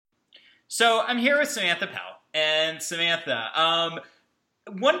So I'm here with Samantha Pell. And Samantha,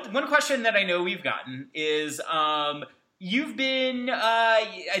 one question that I know we've gotten is you've been,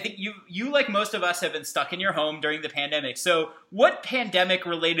 I think you like most of us have been stuck in your home during the pandemic. So what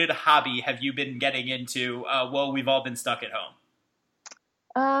pandemic-related hobby have you been getting into while we've all been stuck at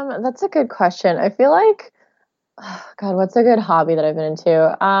home? That's a good question. I feel like, God, what's a good hobby that I've been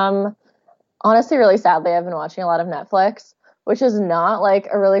into? Honestly, really sadly, I've been watching a lot of Netflix, which is not like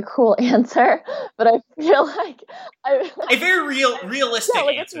a really cool answer, but I feel like I, A very yeah, realistic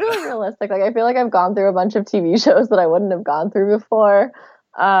like it's answer, really though. realistic. Like I feel like I've gone through a bunch of TV shows that I wouldn't have gone through before.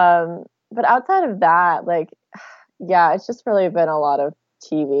 But outside of that, like, yeah, it's just really been a lot of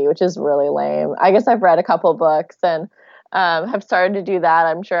TV, which is really lame. I guess I've read a couple books and have started to do that.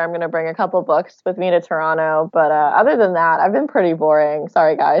 I'm sure I'm going to bring a couple books with me to Toronto. But other than that, I've been pretty boring.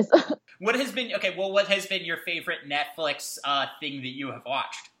 Sorry, guys. What has been your favorite Netflix thing that you have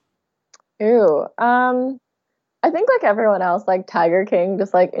watched? Ooh, I think like everyone else, like Tiger King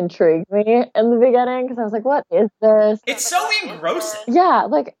just like intrigued me in the beginning because I was like, what is this? It's so engrossing. Yeah,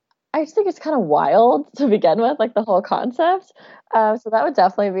 like I just think it's kind of wild to begin with, like the whole concept. So that would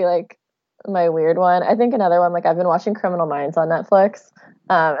definitely be like my weird one. I think another one, like I've been watching Criminal Minds on Netflix,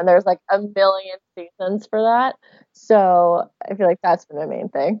 and there's like a million seasons for that. So I feel like that's been my main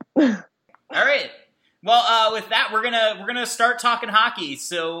thing. All right. Well, with that, we're gonna start talking hockey.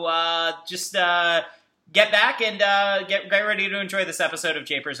 So just get back and get ready to enjoy this episode of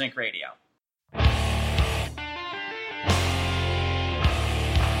Japers Inc. Radio. And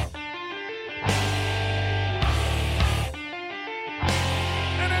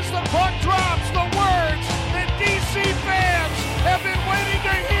as the puck drops, the words that DC fans have been waiting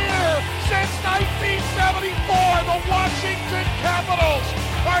to hear since 1974, the Washington Capitals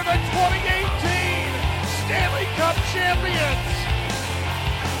are the 2018 Stanley Cup champions.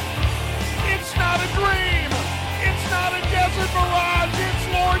 It's not a dream. It's not a desert mirage. It's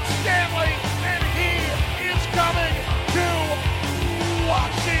Lord Stanley, and he is coming to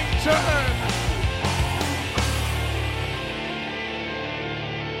Washington.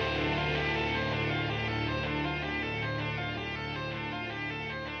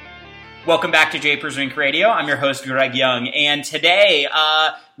 Welcome back to Japers Inc. Radio. I'm your host, Greg Young, and today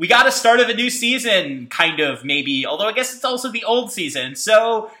we got a start of a new season, kind of, maybe, although I guess it's also the old season.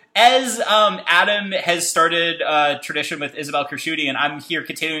 So, as Adam has started a tradition with Isabel Kershuti, and I'm here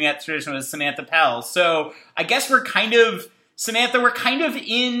continuing that tradition with Samantha Pell. So, I guess Samantha, we're kind of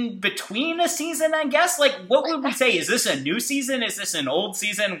in between a season, I guess. Like, what would we say? Is this a new season? Is this an old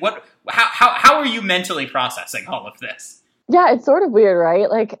season? How are you mentally processing all of this? Yeah, it's sort of weird, right?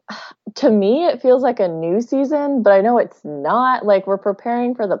 Like, to me, it feels like a new season, but I know it's not. Like, we're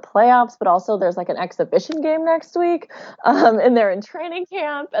preparing for the playoffs, but also there's like an exhibition game next week, and they're in training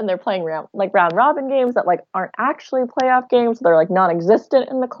camp, and they're playing round robin games that like aren't actually playoff games. They're like non-existent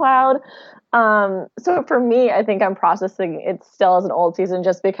in the cloud. So for me, I think I'm processing it still as an old season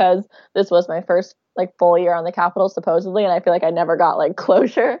just because this was my first like full year on the Capitals supposedly, and I feel like I never got like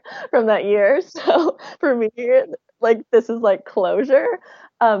closure from that year. So for me, like this is like closure.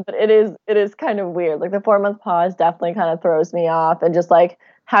 But it is kind of weird. Like the 4 month pause definitely kind of throws me off, and just like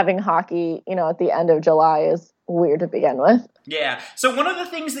having hockey, at the end of July is weird to begin with. Yeah. So one of the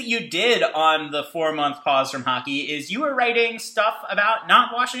things that you did on the 4 month pause from hockey is you were writing stuff about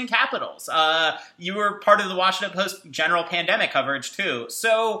not Washington Capitals. You were part of the Washington Post general pandemic coverage too.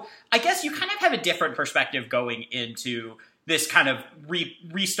 So I guess you kind of have a different perspective going into this kind of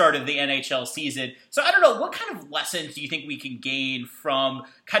restart of the NHL season. So I don't know, what kind of lessons do you think we can gain from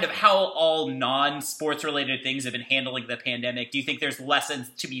kind of how all non-sports related things have been handling the pandemic? Do you think there's lessons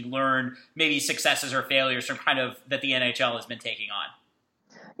to be learned, maybe successes or failures from kind of that the NHL has been taking on?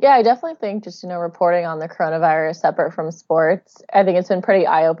 Yeah, I definitely think just, reporting on the coronavirus separate from sports, I think it's been pretty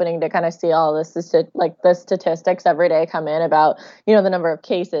eye-opening to kind of see all this, like the statistics every day come in about, the number of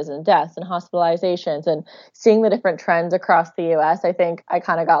cases and deaths and hospitalizations, and seeing the different trends across the U.S. I think I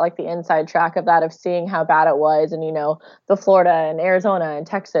kind of got like the inside track of that, of seeing how bad it was, and, the Florida and Arizona and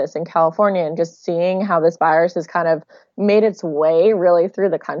Texas and California, and just seeing how this virus has kind of made its way really through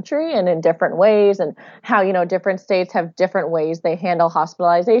the country and in different ways, and how, different states have different ways they handle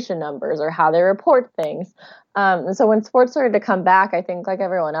hospitalization numbers or how they report things. And so when sports started to come back, I think like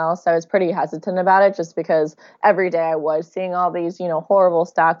everyone else, I was pretty hesitant about it just because every day I was seeing all these, horrible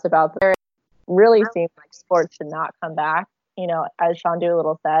stats about there. It really seemed like sports should not come back. As Sean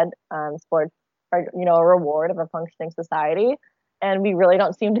Doolittle said, sports are, a reward of a functioning society. And we really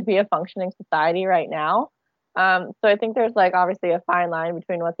don't seem to be a functioning society right now. So I think there's like obviously a fine line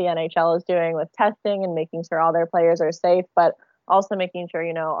between what the NHL is doing with testing and making sure all their players are safe, but also making sure,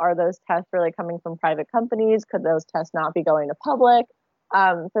 are those tests really coming from private companies? Could those tests not be going to public?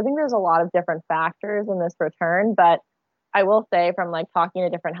 So I think there's a lot of different factors in this return, but I will say from like talking to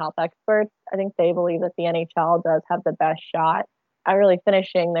different health experts, I think they believe that the NHL does have the best shot at really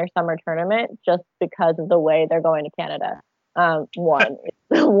finishing their summer tournament just because of the way they're going to Canada.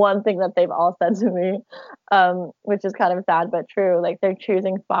 One thing that they've all said to me, which is kind of sad but true, like they're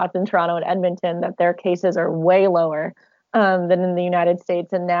choosing spots in Toronto and Edmonton that their cases are way lower than in the United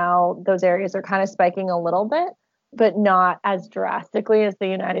States. And now those areas are kind of spiking a little bit, but not as drastically as the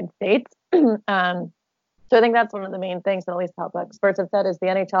United States. So I think that's one of the main things that at least health experts have said is the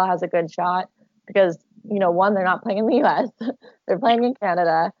NHL has a good shot because, one, they're not playing in the US, they're playing in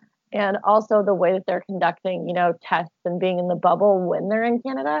Canada. And also the way that they're conducting, tests and being in the bubble when they're in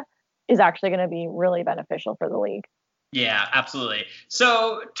Canada is actually going to be really beneficial for the league. Yeah, absolutely.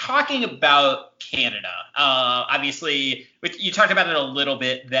 So talking about Canada, obviously, you talked about it a little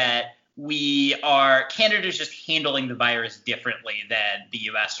bit that Canada's just handling the virus differently than the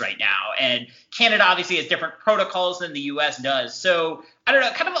U.S. right now. And Canada obviously has different protocols than the U.S. does. So I don't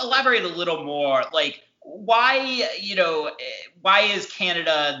know, kind of elaborate a little more, like why is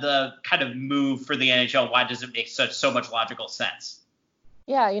Canada the kind of move for the NHL? Why does it make so much logical sense?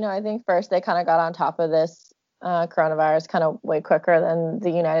 Yeah, I think first they kind of got on top of this coronavirus kind of way quicker than the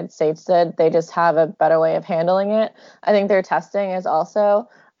United States did. They just have a better way of handling it. I think their testing is also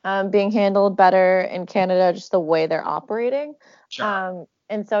being handled better in Canada, just the way they're operating. Sure.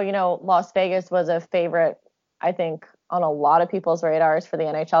 And so, Las Vegas was a favorite, I think, on a lot of people's radars for the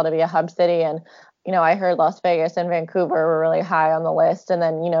NHL to be a hub city. And, I heard Las Vegas and Vancouver were really high on the list. And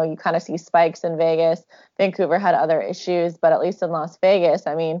then, you kind of see spikes in Vegas. Vancouver had other issues, but at least in Las Vegas,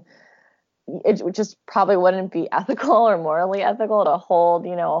 I mean, it just probably wouldn't be ethical or morally ethical to hold,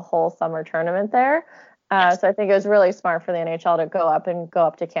 a whole summer tournament there. So I think it was really smart for the NHL to go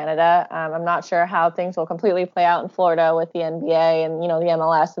up to Canada. I'm not sure how things will completely play out in Florida with the NBA and, the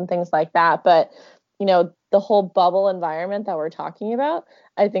MLS and things like that. But, the whole bubble environment that we're talking about,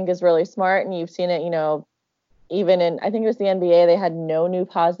 I think is really smart. And you've seen it, even in, I think it was the NBA, they had no new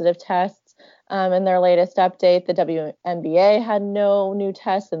positive tests in their latest update. The WNBA had no new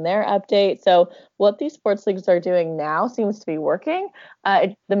tests in their update. So what these sports leagues are doing now seems to be working.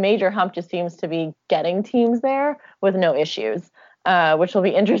 The major hump just seems to be getting teams there with no issues, which will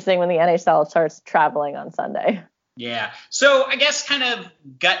be interesting when the NHL starts traveling on Sunday. Yeah. So I guess kind of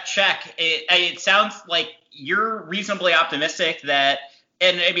gut check. It sounds like you're reasonably optimistic that,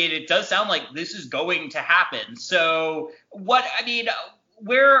 and I mean, it does sound like this is going to happen. So where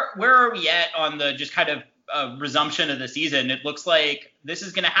are we at on the just kind of resumption of the season? It looks like this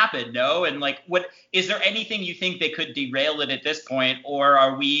is going to happen, no? And like, what is there anything you think that could derail it at this point, or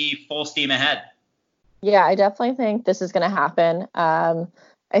are we full steam ahead? Yeah, I definitely think this is going to happen.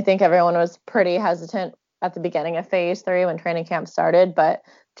 I think everyone was pretty hesitant at the beginning of phase 3 when training camp started, but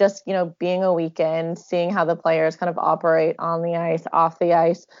just, being a weekend, seeing how the players kind of operate on the ice, off the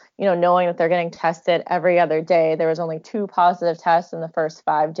ice, knowing that they're getting tested every other day. There was only 2 positive tests in the first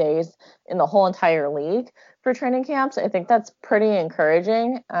 5 days in the whole entire league for training camps. I think that's pretty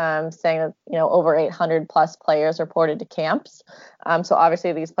encouraging, saying that, over 800 plus players reported to camps. So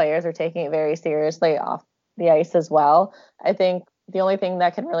obviously these players are taking it very seriously off the ice as well. I think the only thing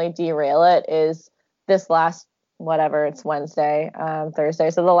that can really derail it is this last, it's Wednesday, Thursday.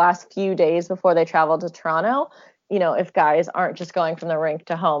 So the last few days before they travel to Toronto, if guys aren't just going from the rink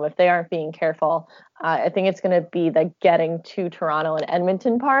to home, if they aren't being careful, I think it's going to be the getting to Toronto and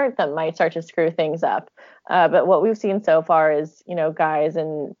Edmonton part that might start to screw things up. But what we've seen so far is, guys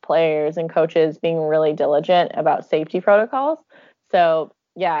and players and coaches being really diligent about safety protocols. So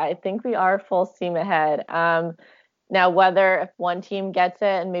yeah, I think we are full steam ahead. Now, whether if one team gets it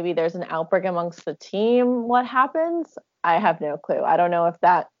and maybe there's an outbreak amongst the team, what happens? I have no clue. I don't know if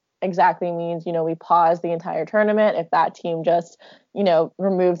that exactly means, we pause the entire tournament, if that team just,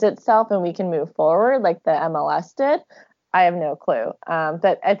 removes itself and we can move forward like the MLS did. I have no clue.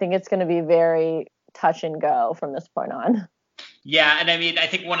 But I think it's going to be very touch and go from this point on. Yeah, and I mean, I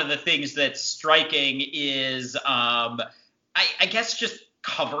think one of the things that's striking is, I guess just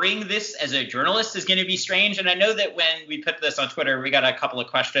covering this as a journalist is going to be strange. And I know that when we put this on Twitter, we got a couple of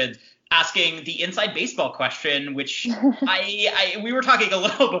questions asking the inside baseball question, which we were talking a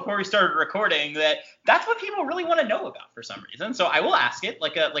little before we started recording that's what people really want to know about for some reason. So I will ask it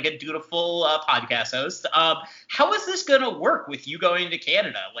like a dutiful podcast host. How is this going to work with you going to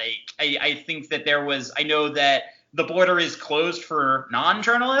Canada? Like, I think that I know that the border is closed for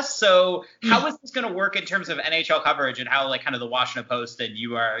non-journalists. So how is this going to work in terms of NHL coverage and how like kind of the Washington Post and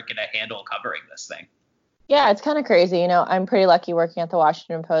you are going to handle covering this thing? Yeah, it's kind of crazy. I'm pretty lucky working at the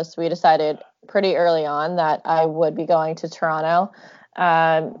Washington Post. We decided pretty early on that I would be going to Toronto.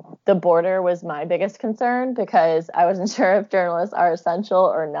 The border was my biggest concern because I wasn't sure if journalists are essential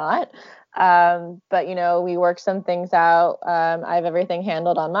or not. But, we worked some things out. I have everything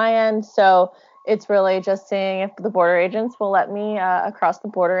handled on my end. So it's really just seeing if the border agents will let me across the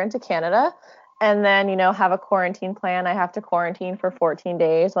border into Canada. And then, have a quarantine plan. I have to quarantine for 14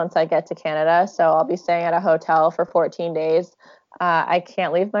 days once I get to Canada. So I'll be staying at a hotel for 14 days. I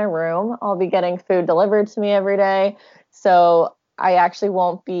can't leave my room. I'll be getting food delivered to me every day. So I actually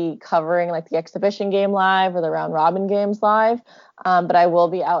won't be covering like the exhibition game live or the round robin games live. But I will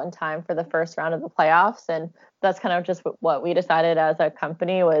be out in time for the first round of the playoffs. And that's kind of just what we decided as a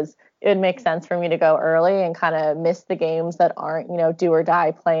company was it would make sense for me to go early and kind of miss the games that aren't, do or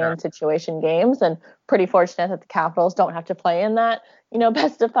die play-in situation games. And pretty fortunate that the Capitals don't have to play in that,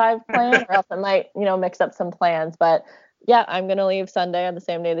 best of 5 plan, or else it might, mix up some plans. But yeah, I'm going to leave Sunday on the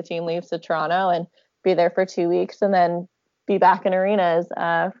same day the team leaves to Toronto and be there for 2 weeks and then be back in arenas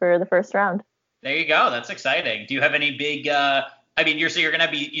for the first round. There you go. That's exciting. Do you have any big, you're going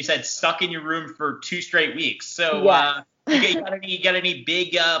to be, you said stuck in your room for 2 straight weeks. So, yeah. You got any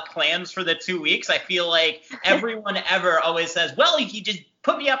big plans for the 2 weeks? I feel like everyone ever always says, well, if you just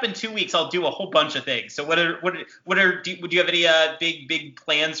put me up in 2 weeks, I'll do a whole bunch of things. So would you have any big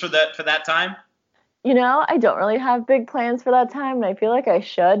plans for that time? I don't really have big plans for that time, and I feel like I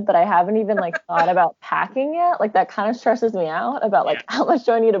should, but I haven't even thought about packing yet. Like that kind of stresses me out about how much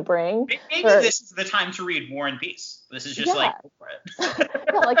do I need to bring. Maybe this is the time to read War and Peace. This is just yeah, this is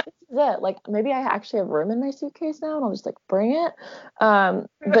it. Like maybe I actually have room in my suitcase now, and I'll just bring it.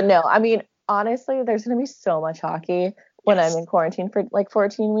 But no, honestly, there's gonna be so much hockey when I'm in quarantine for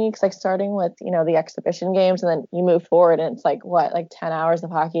 14 weeks, starting with the exhibition games, and then you move forward, and it's 10 hours of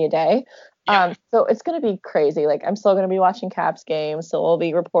hockey a day. Yeah. So it's going to be crazy. I'm still going to be watching Caps games. So we'll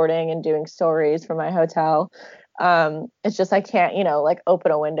be reporting and doing stories from my hotel. It's just, I can't,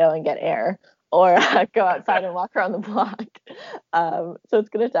 open a window and get air or go outside and walk around the block. So it's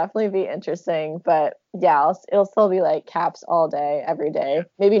going to definitely be interesting, but yeah, it'll still be Caps all day, every day.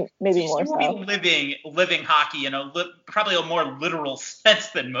 Maybe more so. You'll be living hockey in probably a more literal sense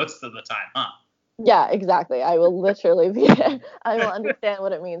than most of the time, huh? Yeah, exactly. I will literally be I will understand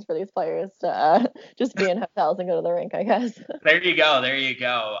what it means for these players to just be in hotels and go to the rink, I guess. There you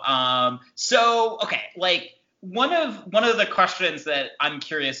go. So, okay, one of the questions that I'm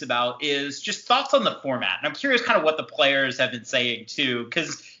curious about is just thoughts on the format. And I'm curious kind of what the players have been saying too,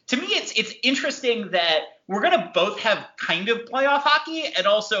 because to me it's interesting that we're going to both have kind of playoff hockey and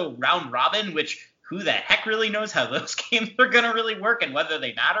also round robin, which who the heck really knows how those games are going to really work and whether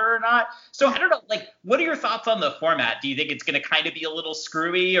they matter or not. So I don't know, what are your thoughts on the format? Do you think it's going to kind of be a little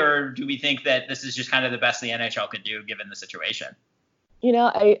screwy, or do we think that this is just kind of the best the NHL could do given the situation?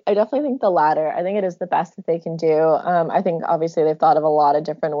 I definitely think the latter. I think it is the best that they can do. I think obviously they've thought of a lot of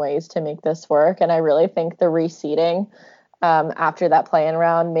different ways to make this work. And I really think the reseeding after that play-in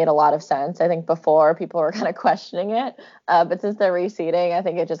round made a lot of sense. I think before people were kind of questioning it, but since they're reseeding, I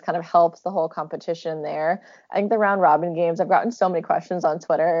think it just kind of helps the whole competition there. I think the round robin games, I've gotten so many questions on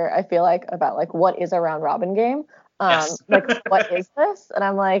Twitter, I feel about what is a round robin game? Yes. What is this? And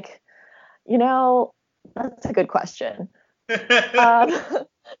I'm that's a good question. So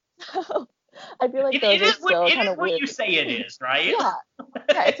I feel like those are still kind of weird. What you say it is, right?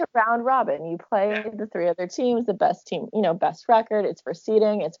 Yeah, it's a round robin. You play the 3 other teams, the best team, best record. It's for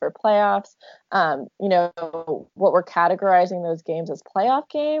seeding, it's for playoffs. What we're categorizing those games as playoff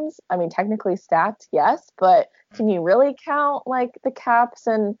games. Technically stacked, yes, but can you really count the Caps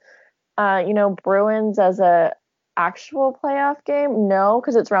and Bruins as a actual playoff game? No,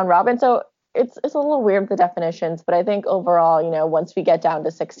 because it's round robin. So it's a little weird with the definitions, but I think overall, once we get down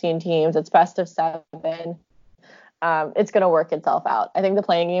to 16 teams, it's best of 7. It's going to work itself out. I think the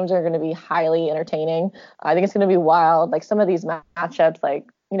playing games are going to be highly entertaining. I think it's going to be wild. Some of these matchups,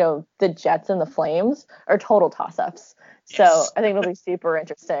 the Jets and the Flames are total toss-ups. Yes. So I think it'll be super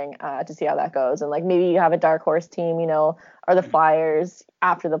interesting to see how that goes. And maybe you have a dark horse team, or the Flyers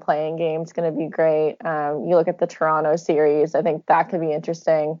after the playing game is going to be great. You look at the Toronto series, I think that could be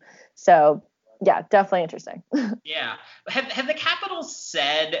interesting. So yeah, definitely interesting. Yeah. Have the Capitals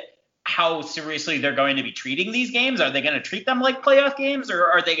said how seriously they're going to be treating these games? Are they going to treat them like playoff games, or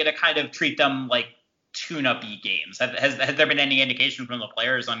are they going to kind of treat them like tune-up-y games? Has there been any indication from the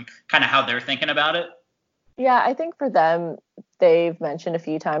players on kind of how they're thinking about it? Yeah, I think for them, they've mentioned a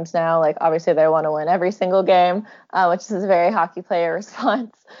few times now, obviously they want to win every single game, which is a very hockey player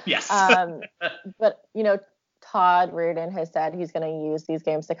response. Yes. But, Todd Reardon has said he's going to use these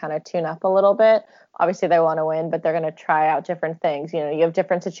games to kind of tune up a little bit. Obviously, they want to win, but they're going to try out different things. You know, you have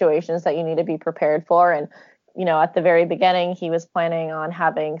different situations that you need to be prepared for. And, you know, at the very beginning, he was planning on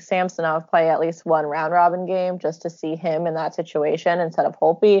having Samsonov play at least one round robin game just to see him in that situation instead of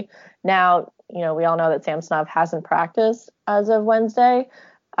Holtby. Now, you know, we all know that Samsonov hasn't practiced as of Wednesday.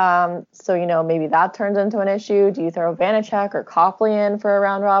 So, you know, maybe that turns into an issue. Do you throw Vanacek or Copley in for a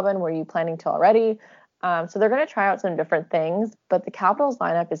round robin? Were you planning to already? So they're going to try out some different things, but the Capitals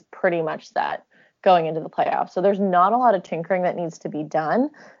lineup is pretty much set going into the playoffs. So there's not a lot of tinkering that needs to be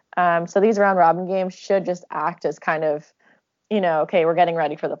done. So these round robin games should just act as kind of, you know, okay, we're getting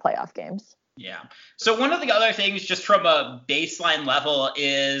ready for the playoff games. Yeah. So one of the other things just from a baseline level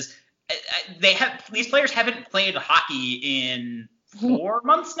is these players haven't played hockey in 4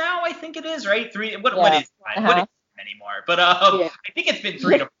 months now, I think it is, right? What is it anymore? But I think it's been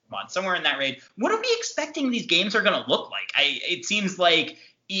 3 to 4 months, somewhere in that range. What are we expecting these games are going to look like? It seems like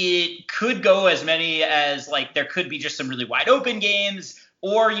it could go as many as, like, there could be just some really wide open games,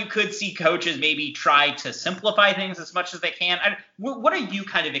 or you could see coaches maybe try to simplify things as much as they can. What are you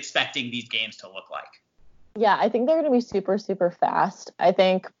kind of expecting these games to look like? Yeah, I think they're going to be super, super fast. I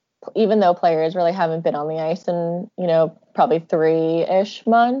think even though players really haven't been on the ice in, you know, probably 3-ish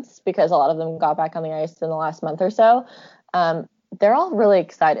months, because a lot of them got back on the ice in the last month or so, they're all really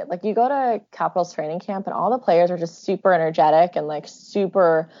excited. Like, you go to Capitals training camp and all the players are just super energetic and like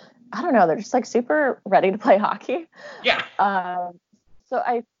super, I don't know, they're just like super ready to play hockey. Yeah. So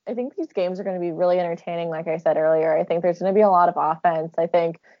I think these games are going to be really entertaining. Like I said earlier, I think there's going to be a lot of offense. I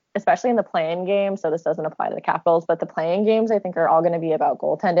think especially in the play-in games, so this doesn't apply to the Capitals, but the play-in games I think are all going to be about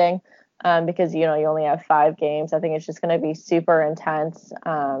goaltending because, you know, you only have 5 games. I think it's just going to be super intense.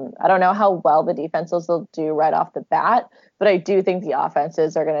 I don't know how well the defenses will do right off the bat, but I do think the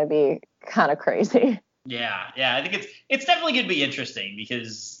offenses are going to be kind of crazy. Yeah, I think it's definitely going to be interesting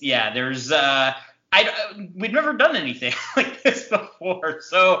because, yeah, there's we've never done anything like this before,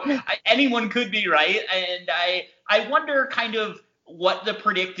 so anyone could be right, and I wonder kind of what the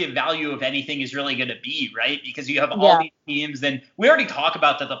predictive value of anything is really going to be, right? Because you have all these teams, and we already talk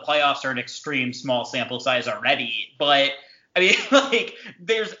about that the playoffs are an extreme small sample size already, but I mean, like,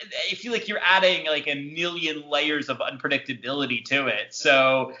 I feel like you're adding like a million layers of unpredictability to it.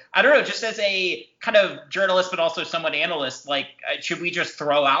 So I don't know, just as a kind of journalist, but also somewhat analyst, like, should we just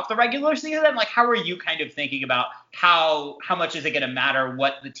throw out the regular season? Like, how are you kind of thinking about how much is it going to matter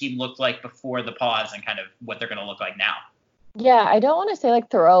what the team looked like before the pause and kind of what they're going to look like now? Yeah, I don't want to say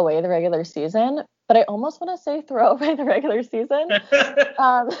like throw away the regular season, but I almost want to say throw away the regular season.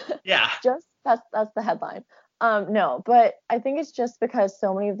 Yeah. Just that's the headline. No, but I think it's just because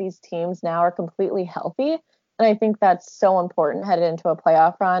so many of these teams now are completely healthy. And I think that's so important headed into a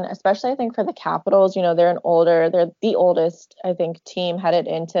playoff run, especially I think for the Capitals. You know, they're the oldest, I think, team headed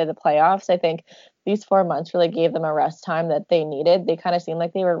into the playoffs. I think these 4 months really gave them a rest time that they needed. They kind of seemed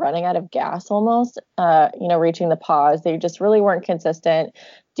like they were running out of gas almost, you know, reaching the pause. They just really weren't consistent.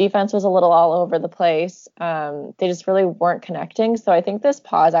 Defense was a little all over the place. They just really weren't connecting. So I think this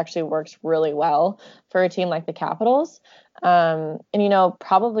pause actually works really well for a team like the Capitals. And, you know,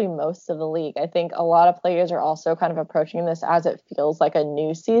 probably most of the league. I think a lot of players are also kind of approaching this as it feels like a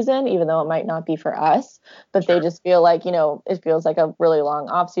new season, even though it might not be for us. But They just feel like, you know, it feels like a really long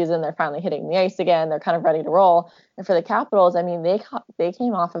off season. They're finally hitting the ice again. They're kind of ready to roll. And for the Capitals, I mean, they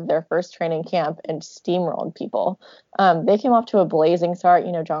came off of their first training camp and steamrolled people. They came off to a blazing start.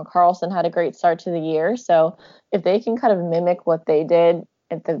 You know, John Carlson had a great start to the year. So if they can kind of mimic what they did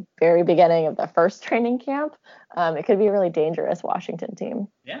at the very beginning of the first training camp, it could be a really dangerous Washington team.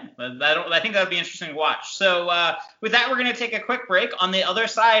 Yeah, I think that would be interesting to watch. So with that, we're going to take a quick break. On the other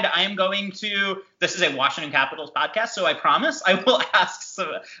side, I am going to – this is a Washington Capitals podcast, so I promise I will ask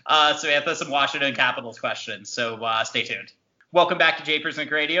Samantha some Washington Capitals questions. So stay tuned. Welcome back to Japers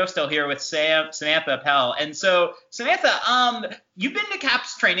Inc. Radio. Still here with Samantha Pell. And so, Samantha, you've been to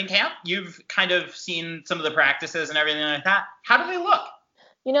Caps training camp. You've kind of seen some of the practices and everything like that. How do they look?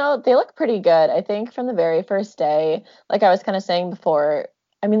 You know, they look pretty good. I think from the very first day, like I was kind of saying before,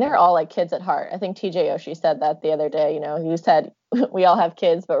 I mean, they're all like kids at heart. I think TJ Oshie said that the other day. You know, he said we all have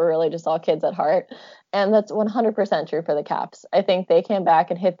kids, but we're really just all kids at heart. And that's 100% true for the Caps. I think they came back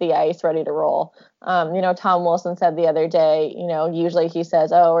and hit the ice ready to roll. You know, Tom Wilson said the other day, you know, usually he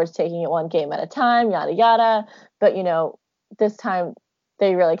says, oh, we're taking it one game at a time, yada, yada. But, you know, this time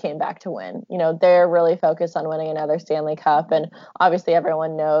they really came back to win. You know, they're really focused on winning another Stanley Cup. And obviously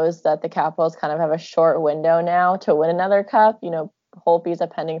everyone knows that the Capitals kind of have a short window now to win another cup. You know, Holtby's a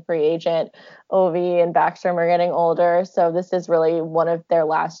pending free agent. Ovi and Backstrom are getting older. So this is really one of their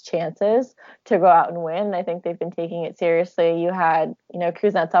last chances to go out and win. I think they've been taking it seriously. You had,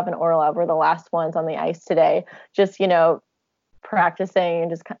 Kuznetsov and Orlov were the last ones on the ice today, just, practicing and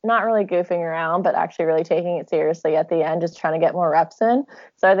just not really goofing around, but actually really taking it seriously at the end, just trying to get more reps in.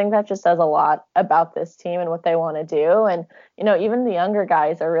 So I think that just says a lot about this team and what they want to do. And, even the younger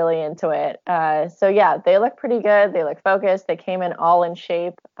guys are really into it. So yeah, they look pretty good. They look focused. They came in all in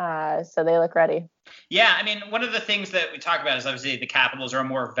shape. So they look ready. Yeah, I mean, one of the things that we talk about is obviously the Capitals are a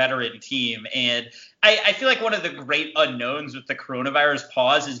more veteran team. And I feel like one of the great unknowns with the coronavirus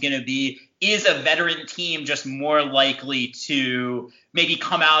pause is going to be, is a veteran team just more likely to maybe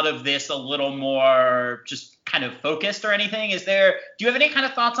come out of this a little more just kind of focused or anything? Do you have any kind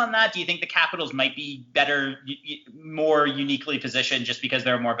of thoughts on that? Do you think the Capitals might be better, more uniquely positioned just because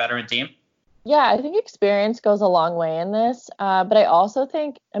they're a more veteran team? Yeah, I think experience goes a long way in this. But I also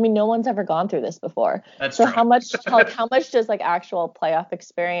think, no one's ever gone through this before. That's so true. how much does actual playoff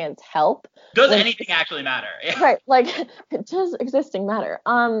experience help? Does anything actually matter? Yeah. Right. Does existing matter?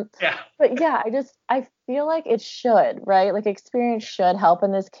 Yeah. But yeah, I feel like it should, right? Experience should help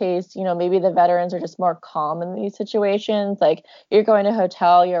in this case. Maybe the veterans are just more calm in these situations. You're going to a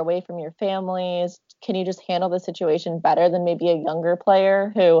hotel, you're away from your families. Can you just handle the situation better than maybe a younger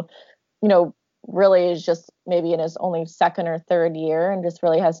player who, really is just maybe in his only second or third year and just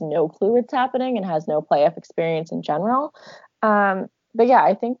really has no clue what's happening and has no playoff experience in general. But yeah,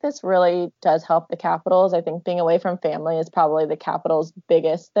 I think this really does help the Capitals. I think being away from family is probably the Capitals'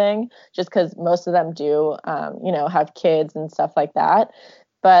 biggest thing, just because most of them do, have kids and stuff like that.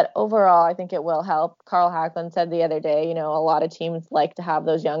 But overall, I think it will help. Carl Hagelin said the other day, a lot of teams like to have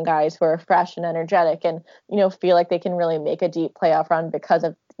those young guys who are fresh and energetic and, feel like they can really make a deep playoff run because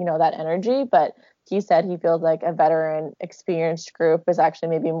of, that energy. But he said he feels like a veteran experienced group is actually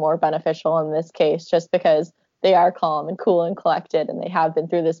maybe more beneficial in this case, just because they are calm and cool and collected and they have been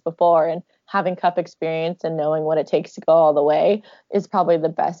through this before, and having cup experience and knowing what it takes to go all the way is probably the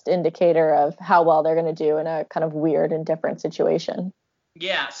best indicator of how well they're going to do in a kind of weird and different situation.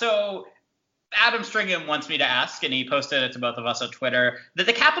 Yeah, so Adam Stringham wants me to ask, and he posted it to both of us on Twitter, that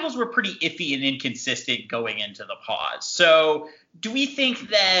the Capitals were pretty iffy and inconsistent going into the pause. So do we think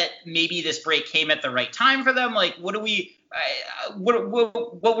that maybe this break came at the right time for them? What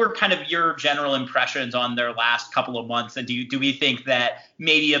were kind of your general impressions on their last couple of months? And do we think that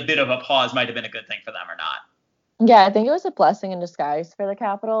maybe a bit of a pause might have been a good thing for them or not? Yeah, I think it was a blessing in disguise for the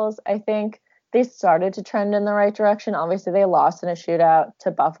Capitals. I think they started to trend in the right direction. Obviously, they lost in a shootout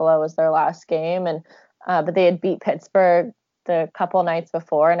to Buffalo was their last game, and but they had beat Pittsburgh the couple nights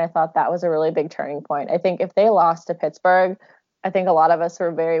before, and I thought that was a really big turning point. I think if they lost to Pittsburgh, I think a lot of us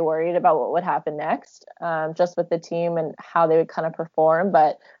were very worried about what would happen next, just with the team and how they would kind of perform.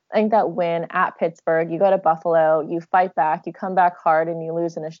 But I think that win at Pittsburgh, you go to Buffalo, you fight back, you come back hard, and you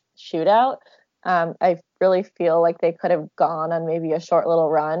lose in a shootout. I really feel like they could have gone on maybe a short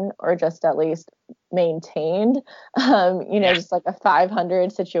little run or just at least maintained, just like a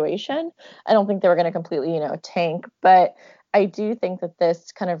 500 situation. I don't think they were going to completely, tank, but I do think that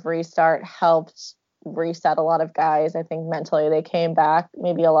this kind of restart helped reset a lot of guys. I think mentally they came back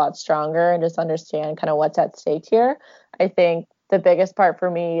maybe a lot stronger and just understand kind of what's at stake here. I think the biggest part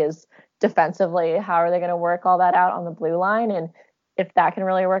for me is defensively, how are they going to work all that out on the blue line? And if that can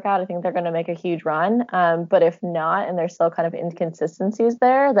really work out, I think they're going to make a huge run. But if not, and there's still kind of inconsistencies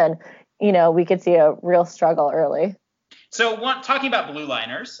there, then, we could see a real struggle early. So talking about blue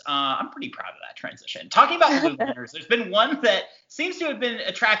liners, I'm pretty proud of that transition. Talking about blue liners, there's been one that seems to have been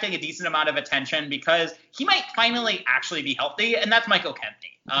attracting a decent amount of attention because he might finally actually be healthy, and that's Michael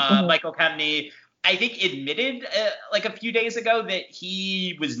Kempny. Michael Kempny, I think, admitted a few days ago that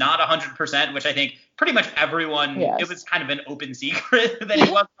he was not 100%, which I think pretty much everyone, It was kind of an open secret that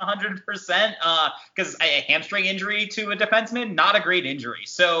he wasn't 100%, because a hamstring injury to a defenseman, not a great injury.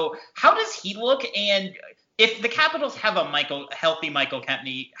 So how does he look? And if the Capitals have a healthy Michael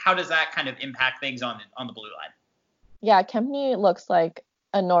Kempny, how does that kind of impact things on the blue line? Yeah, Kempny looks like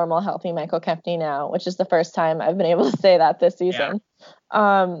a normal, healthy Michael Kempny now, which is the first time I've been able to say that this season.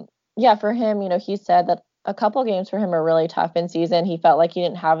 Yeah, for him, he said that a couple games for him are really tough in season. He felt like he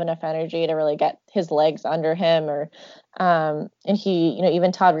didn't have enough energy to really get his legs under him, and he,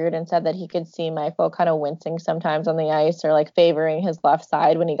 even Todd Reardon said that he could see Michael kind of wincing sometimes on the ice or favoring his left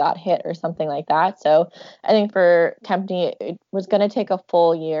side when he got hit or something like that. So I think for Kempny, it was going to take a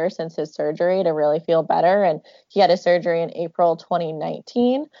full year since his surgery to really feel better. And he had his surgery in April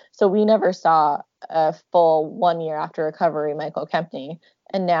 2019. So we never saw a full 1 year after recovery Michael Kempny.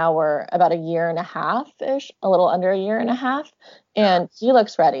 and now we're about a year and a half-ish, a little under a year and a half, and he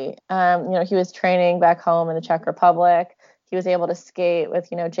looks ready. He was training back home in the Czech Republic. He was able to skate with,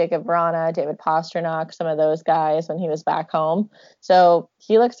 Jacob Vrana, David Pasternak, some of those guys when he was back home. So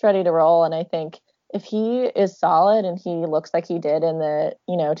he looks ready to roll, and I think if he is solid and he looks like he did in the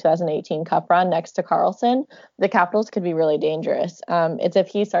 2018 Cup run next to Carlson, the Capitals could be really dangerous. It's if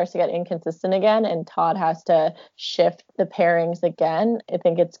he starts to get inconsistent again and Todd has to shift the pairings again, I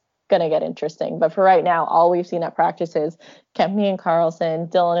think it's going to get interesting. But for right now, all we've seen at practice is Kempny and Carlson,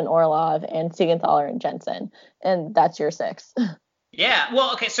 Dylan and Orlov, and Siegenthaler and Jensen, and that's your six. Yeah,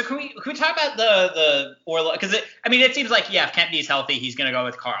 well, okay, so can we talk about the Orlov? Because it seems like, if Kempny's healthy, he's going to go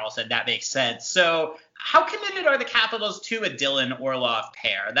with Carlson. That makes sense. So how committed are the Capitals to a Dylan Orlov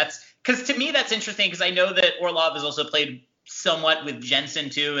pair? Because to me that's interesting, because I know that Orlov has also played somewhat with Jensen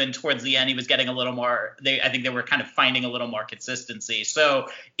too, and towards the end he was getting a little more. I think they were kind of finding a little more consistency. So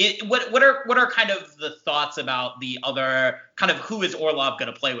what are kind of the thoughts about the other kind of who is Orlov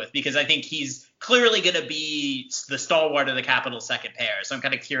going to play with? Because I think he's clearly going to be the stalwart of the Capitals' second pair. So I'm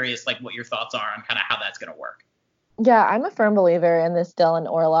kind of curious, like, what your thoughts are on kind of how that's going to work. Yeah, I'm a firm believer in this Dylan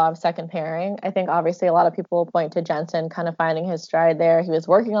Orlov second pairing. I think obviously a lot of people will point to Jensen kind of finding his stride there. He was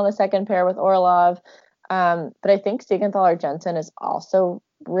working on the second pair with Orlov. But I think Siegenthaler Jensen is also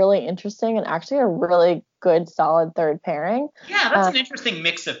really interesting and actually a really good, solid third pairing. Yeah, that's an interesting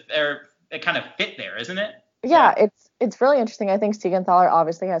mix of kind of fit there, isn't it? Yeah, it's really interesting. I think Siegenthaler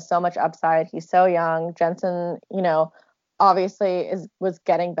obviously has so much upside. He's so young. Jensen, obviously was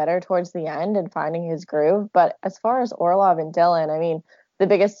getting better towards the end and finding his groove. But as far as Orlov and Dylan, the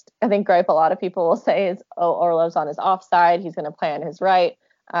biggest, I think, gripe a lot of people will say is, oh, Orlov's on his offside. He's going to play on his right.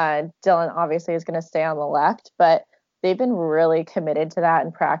 Dylan obviously is going to stay on the left, but they've been really committed to that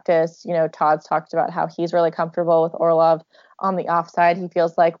in practice. Todd's talked about how he's really comfortable with Orlov on the offside. He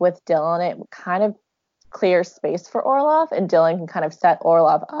feels like with Dylan, it kind of clears space for Orlov, and Dylan can kind of set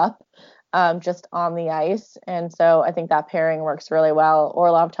Orlov up just on the ice. And so I think that pairing works really well.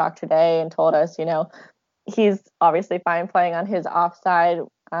 Orlov talked today and told us, he's obviously fine playing on his offside.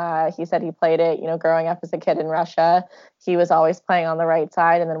 He said he played it, growing up as a kid in Russia. He was always playing on the right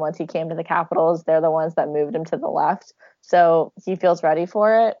side. And then once he came to the Capitals, they're the ones that moved him to the left. So he feels ready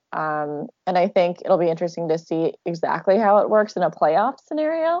for it. And I think it'll be interesting to see exactly how it works in a playoff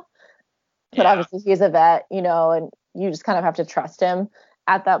scenario. But obviously he's a vet, and you just kind of have to trust him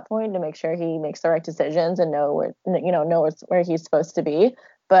at that point to make sure he makes the right decisions and knows where he's supposed to be.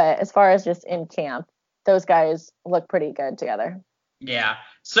 But as far as just in camp, those guys look pretty good together. Yeah.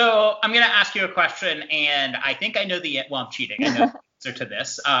 So I'm going to ask you a question, and I think I know I'm cheating. I know the answer to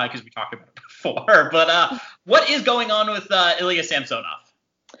this because we talked about it before. But what is going on with Ilya Samsonov?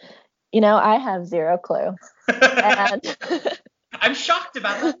 I have zero clue. And I'm shocked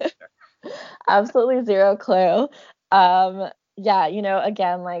about that. Absolutely zero clue.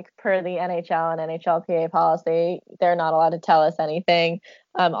 Again, like per the NHL and NHLPA policy, they're not allowed to tell us anything.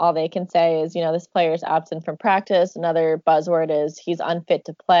 All they can say is, this player is absent from practice. Another buzzword is he's unfit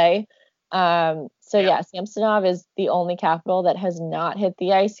to play. Samsonov is the only Capital that has not hit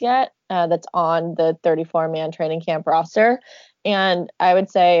the ice yet. That's on the 34-man training camp roster. And I would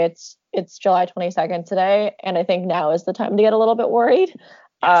say it's July 22nd today. And I think now is the time to get a little bit worried.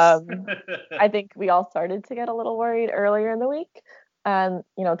 Yes. I think we all started to get a little worried earlier in the week,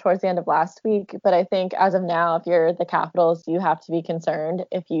 towards the end of last week. But I think as of now, if you're the Capitals, you have to be concerned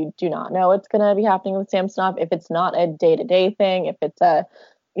if you do not know what's going to be happening with Samsonov, if it's not a day-to-day thing, if it's a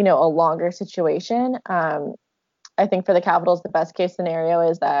longer situation. I think for the Capitals, the best case scenario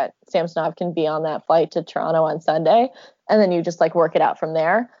is that Samsonov can be on that flight to Toronto on Sunday, and then you just work it out from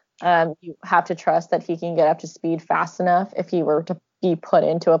there. You have to trust that he can get up to speed fast enough if he were to be put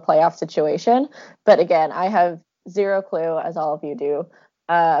into a playoff situation. But again, I have zero clue, as all of you do,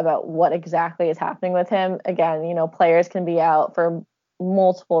 about what exactly is happening with him. Again, players can be out for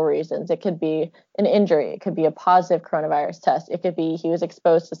multiple reasons. It could be an injury. It could be a positive coronavirus test. It could be he was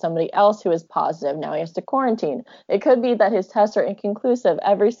exposed to somebody else who is positive. Now he has to quarantine. It could be that his tests are inconclusive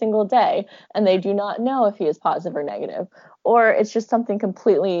every single day and they do not know if he is positive or negative. Or it's just something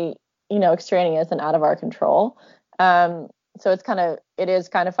completely, extraneous and out of our control. So it is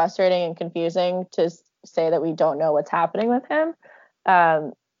kind of frustrating and confusing to say that we don't know what's happening with him.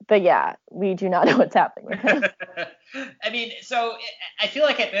 But yeah, we do not know what's happening with him. So I feel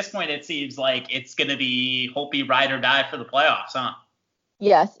like at this point it seems like it's going to be Holtby ride or die for the playoffs, huh?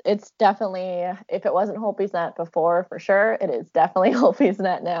 Yes, it's definitely, if it wasn't Holtby's net before, for sure, it is definitely Holtby's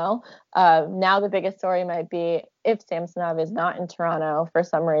net now. Now the biggest story might be if Samsonov is not in Toronto for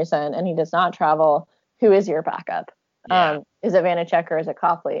some reason and he does not travel, who is your backup? Yeah. Is it Vanacek or is it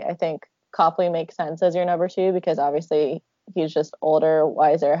Copley? I think Copley makes sense as your number 2 because obviously he's just older,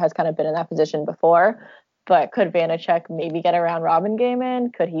 wiser, has kind of been in that position before. But could Vanacek maybe get a round robin game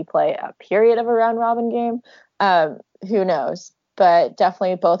in? Could he play a period of a round robin game? Who knows? But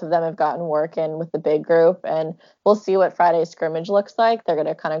definitely both of them have gotten work in with the big group, and we'll see what Friday's scrimmage looks like. They're going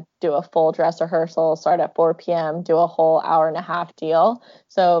to kind of do a full dress rehearsal, start at 4 p.m., do a whole hour and a half deal.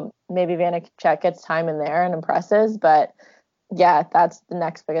 So maybe Vanacek gets time in there and impresses, but yeah, that's the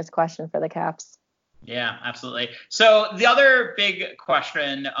next biggest question for the Caps. Yeah, absolutely. So the other big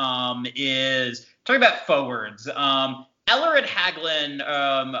question is talking about forwards. Eller and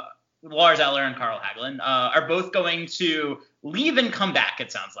Hagelin, Lars Eller and Carl Hagelin, are both going to leave and come back,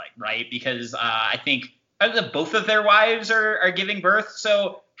 it sounds like, right? Because I think both of their wives are giving birth.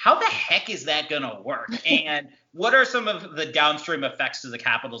 So how the heck is that going to work? And what are some of the downstream effects to the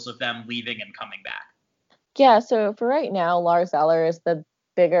Capitals of them leaving and coming back? Yeah, so for right now, Lars Eller is the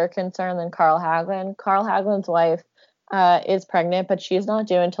bigger concern than Carl Hagelin. Carl Hagelin's wife is pregnant, but she's not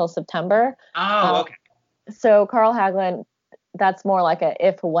due until September. Oh, okay. So Carl Hagelin, that's more like a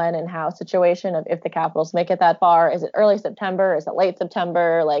if, when, and how situation of if the Capitals make it that far. Is it early September? Is it late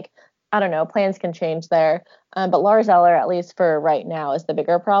September? Like, I don't know. Plans can change there. But Lars Eller, at least for right now, is the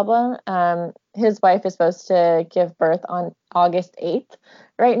bigger problem. His wife is supposed to give birth on August 8th.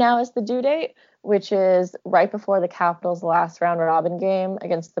 Right now is the due date, which is right before the Capitals' last round robin game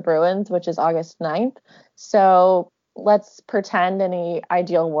against the Bruins, which is August 9th. So let's pretend in the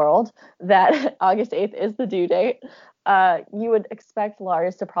ideal world that August 8th is the due date. You would expect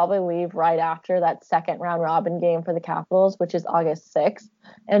Lars to probably leave right after that second round robin game for the Capitals, which is August 6th.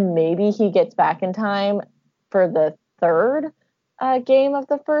 And maybe he gets back in time for the third game of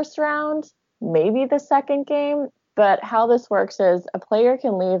the first round, maybe the second game. But how this works is a player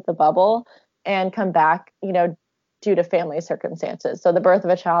can leave the bubble and come back, due to family circumstances. So the birth of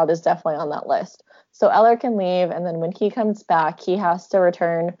a child is definitely on that list. So Eller can leave, and then when he comes back, he has to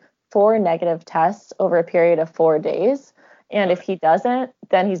return 4 negative tests over a period of 4 days. And if he doesn't,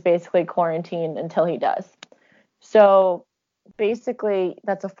 then he's basically quarantined until he does. So basically,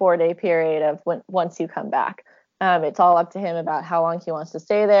 that's a 4-day period of once you come back. It's all up to him about how long he wants to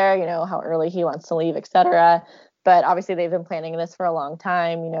stay there, how early he wants to leave, etc. But obviously, they've been planning this for a long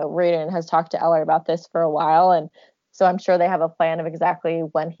time. Reardon has talked to Eller about this for a while. And so I'm sure they have a plan of exactly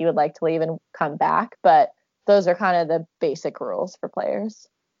when he would like to leave and come back. But those are kind of the basic rules for players.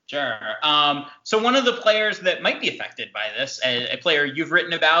 Sure. So one of the players that might be affected by this, a player you've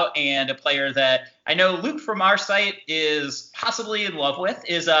written about and a player that I know Luke from our site is possibly in love with,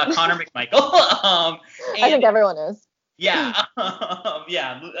 is Connor McMichael. I think everyone is. Yeah.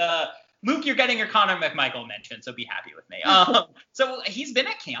 Luke, you're getting your Connor McMichael mention, so be happy with me. So he's been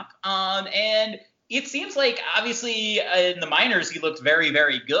at camp, and it seems like, obviously, in the minors, he looked very,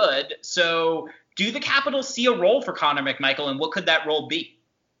 very good. So do the Capitals see a role for Connor McMichael, and what could that role be?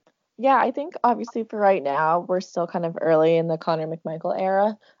 Yeah, I think obviously for right now, we're still kind of early in the Connor McMichael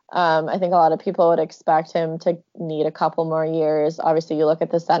era. I think a lot of people would expect him to need a couple more years. Obviously, you look at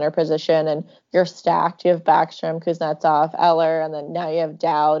the center position and you're stacked. You have Backstrom, Kuznetsov, Eller, and then now you have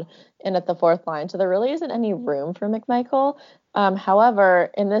Dowd in at the fourth line. So there really isn't any room for McMichael. However,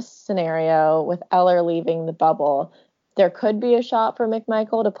 in this scenario with Eller leaving the bubble, there could be a shot for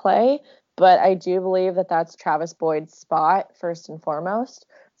McMichael to play. But I do believe that that's Travis Boyd's spot first and foremost.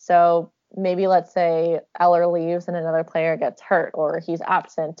 So maybe let's say Eller leaves and another player gets hurt or he's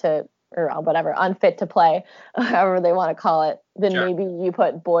absent or whatever, unfit to play, however they want to call it. Then Sure. Maybe you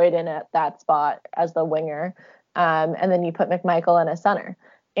put Boyd in at that spot as the winger. And then you put McMichael in a center.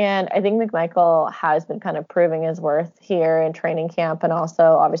 And I think McMichael has been kind of proving his worth here in training camp and also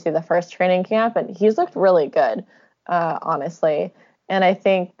obviously the first training camp. And he's looked really good, honestly. And I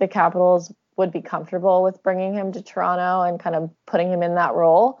think the Capitals would be comfortable with bringing him to Toronto and kind of putting him in that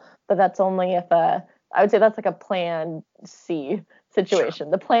role. But that's only if I would say that's like a plan C situation.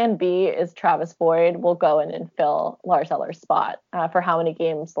 Sure. The plan B is Travis Boyd will go in and fill Lars Eller's spot for how many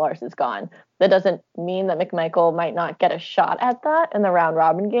games Lars is gone. That doesn't mean that McMichael might not get a shot at that in the round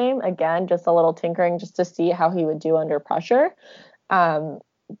robin game. Again, just a little tinkering just to see how he would do under pressure.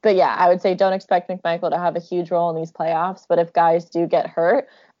 But yeah, I would say don't expect McMichael to have a huge role in these playoffs. But if guys do get hurt,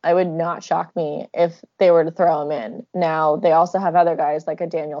 I would not shock me if they were to throw him in. Now, they also have other guys like a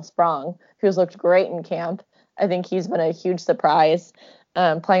Daniel Sprong, who's looked great in camp. I think he's been a huge surprise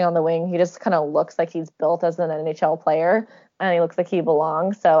playing on the wing. He just kind of looks like he's built as an NHL player, and he looks like he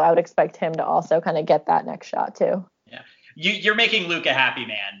belongs. So I would expect him to also kind of get that next shot, too. Yeah, you're making Luke a happy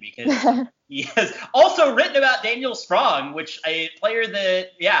man because he has also written about Daniel Sprong, which a player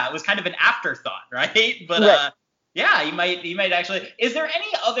that, was kind of an afterthought, right? But right. Yeah, he might actually. Is there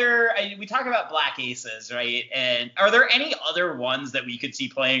any other? We talk about black aces, right? And are there any other ones that we could see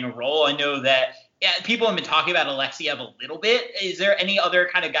playing a role? I know that people have been talking about Alexiev a little bit. Is there any other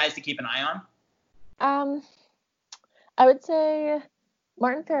kind of guys to keep an eye on? I would say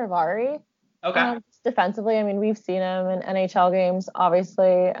Martin Farivari. Okay. Defensively, I mean, we've seen him in NHL games,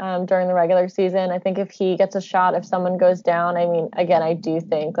 obviously, during the regular season. I think if he gets a shot, if someone goes down, I mean, again, I do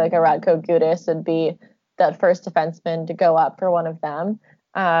think like a Radko Gudas would be that first defenseman to go up for one of them.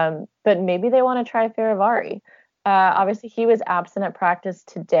 But maybe they want to try Farivari. Obviously, he was absent at practice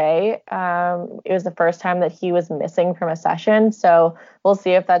today. It was the first time that he was missing from a session. So we'll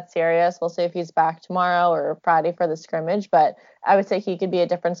see if that's serious. We'll see if he's back tomorrow or Friday for the scrimmage. But I would say he could be a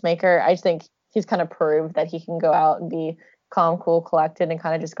difference maker. I just think he's kind of proved that he can go out and be calm, cool, collected, and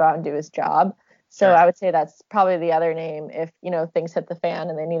kind of just go out and do his job. So sure. I would say that's probably the other name if, things hit the fan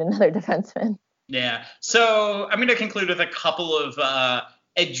and they need another defenseman. Yeah. So I'm going to conclude with a couple of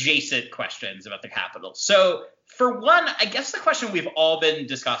adjacent questions about the Capitals. So for one, I guess the question we've all been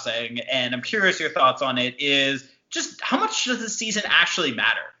discussing, and I'm curious your thoughts on it, is just how much does the season actually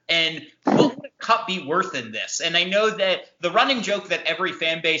matter? And what would a cup be worth in this? And I know that the running joke that every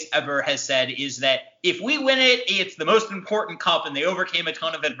fan base ever has said is that if we win it, it's the most important cup and they overcame a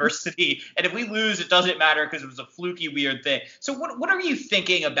ton of adversity. And if we lose, it doesn't matter because it was a fluky, weird thing. So what are you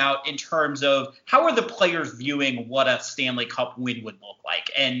thinking about in terms of how are the players viewing what a Stanley Cup win would look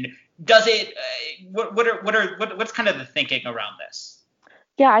like? And does it what's kind of the thinking around this?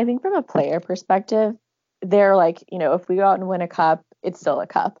 Yeah, I think from a player perspective, they're like, if we go out and win a cup, it's still a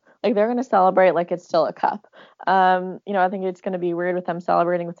cup. Like they're going to celebrate like it's still a cup. I think it's going to be weird with them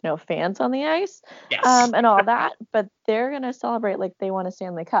celebrating with no fans on the ice, yes. And all that, but they're going to celebrate like they won a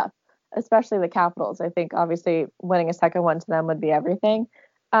Stanley Cup, especially the Capitals. I think obviously winning a second one to them would be everything.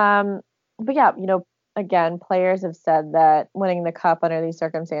 But yeah, again, players have said that winning the cup under these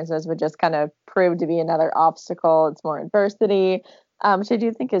circumstances would just kind of prove to be another obstacle. It's more adversity, which I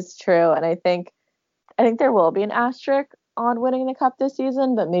do think is true. And I think there will be an asterisk on winning the cup this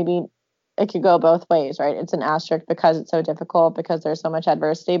season, but maybe it could go both ways, right? It's an asterisk because it's so difficult, because there's so much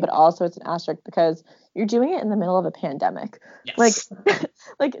adversity, but also it's an asterisk because you're doing it in the middle of a pandemic. Yes.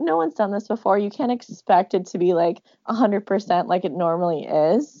 Like no one's done this before. You can't expect it to be like 100% like it normally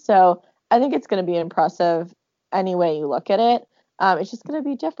is. So I think it's going to be impressive any way you look at it. It's just going to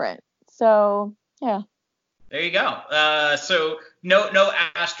be different. So yeah. There you go. So no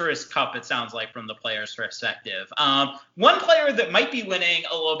asterisk cup, it sounds like, from the player's perspective. One player that might be winning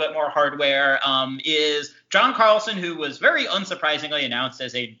a little bit more hardware is John Carlson, who was very unsurprisingly announced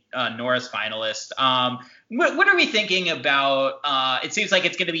as a Norris finalist. What are we thinking about? It seems like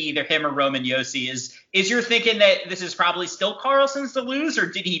it's going to be either him or Roman Josi. Is your thinking that this is probably still Carlson's to lose, or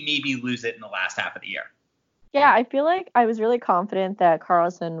did he maybe lose it in the last half of the year? Yeah, I feel like I was really confident that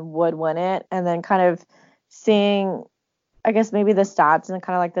Carlson would win it, and then kind of seeing, I guess, maybe the stats and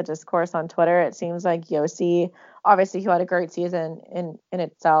kind of like the discourse on Twitter, it seems like Josi, obviously who had a great season in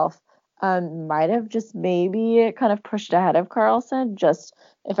itself, might have just maybe kind of pushed ahead of Carlson. Just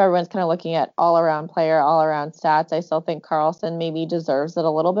if everyone's kind of looking at all around player, all around stats, I still think Carlson maybe deserves it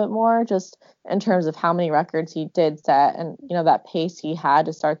a little bit more, just in terms of how many records he did set and, that pace he had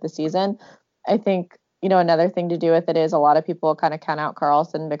to start the season. I think, another thing to do with it is a lot of people kind of count out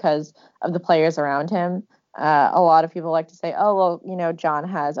Carlson because of the players around him. A lot of people like to say, oh, well, John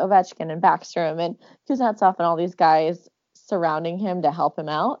has Ovechkin and Backstrom and Kuznetsov and all these guys surrounding him to help him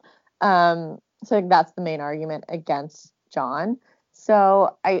out. So I think that's the main argument against John.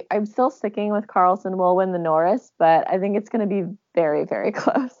 So I'm still sticking with Carlson will win the Norris, but I think it's going to be very, very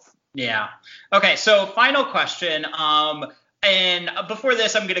close. Yeah. Okay, so final question. And before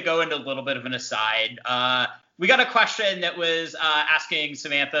this, I'm going to go into a little bit of an aside. We got a question that was asking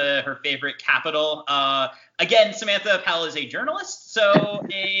Samantha her favorite capital. Again, Samantha Pell is a journalist, so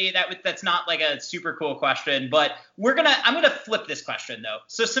that's not like a super cool question. But I'm gonna flip this question though.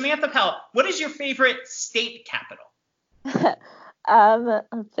 So Samantha Pell, what is your favorite state capital?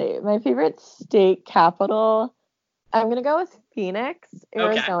 Let's see. My favorite state capital, I'm gonna go with Phoenix,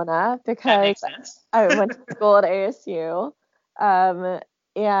 Arizona, because I went to school at ASU.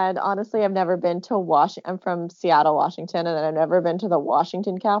 And honestly, I've never been to Washington. I'm from Seattle, Washington, and I've never been to the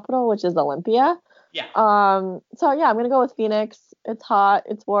Washington capital, which is Olympia. Yeah. So yeah, I'm gonna go with Phoenix. It's hot,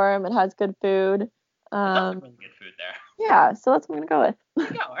 it's warm, it has good food. Really good food there. Yeah, so that's what I'm gonna go with. There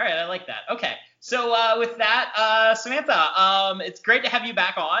you go. All right, I like that. Okay. So with that, Samantha, it's great to have you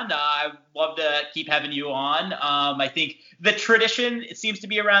back on. I'd love to keep having you on. I think the tradition, it seems to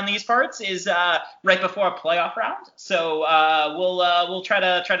be around these parts, is right before a playoff round. So we'll try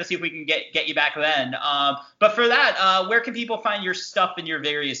to see if we can get you back then. But for that, where can people find your stuff and your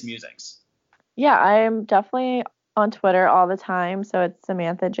various musics? Yeah, I'm definitely on Twitter all the time. So it's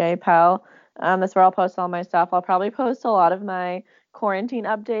Samantha J. Pell. That's where I'll post all my stuff. I'll probably post a lot of my quarantine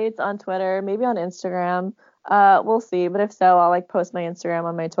updates on Twitter, maybe on Instagram. We'll see. But if so, I'll like post my Instagram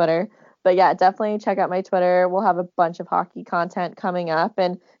on my Twitter. But yeah, definitely check out my Twitter. We'll have a bunch of hockey content coming up.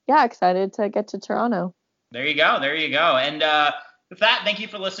 And yeah, excited to get to Toronto. There you go. There you go. And with that, thank you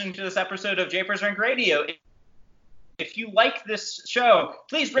for listening to this episode of Japers Rink Radio. If you like this show,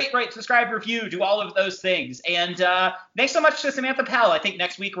 please rate, subscribe, review, do all of those things. And thanks so much to Samantha Pell. I think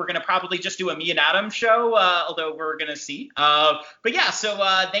next week we're going to probably just do a me and Adam show, although we're going to see. But yeah, so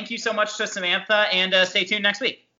thank you so much to Samantha, and stay tuned next week.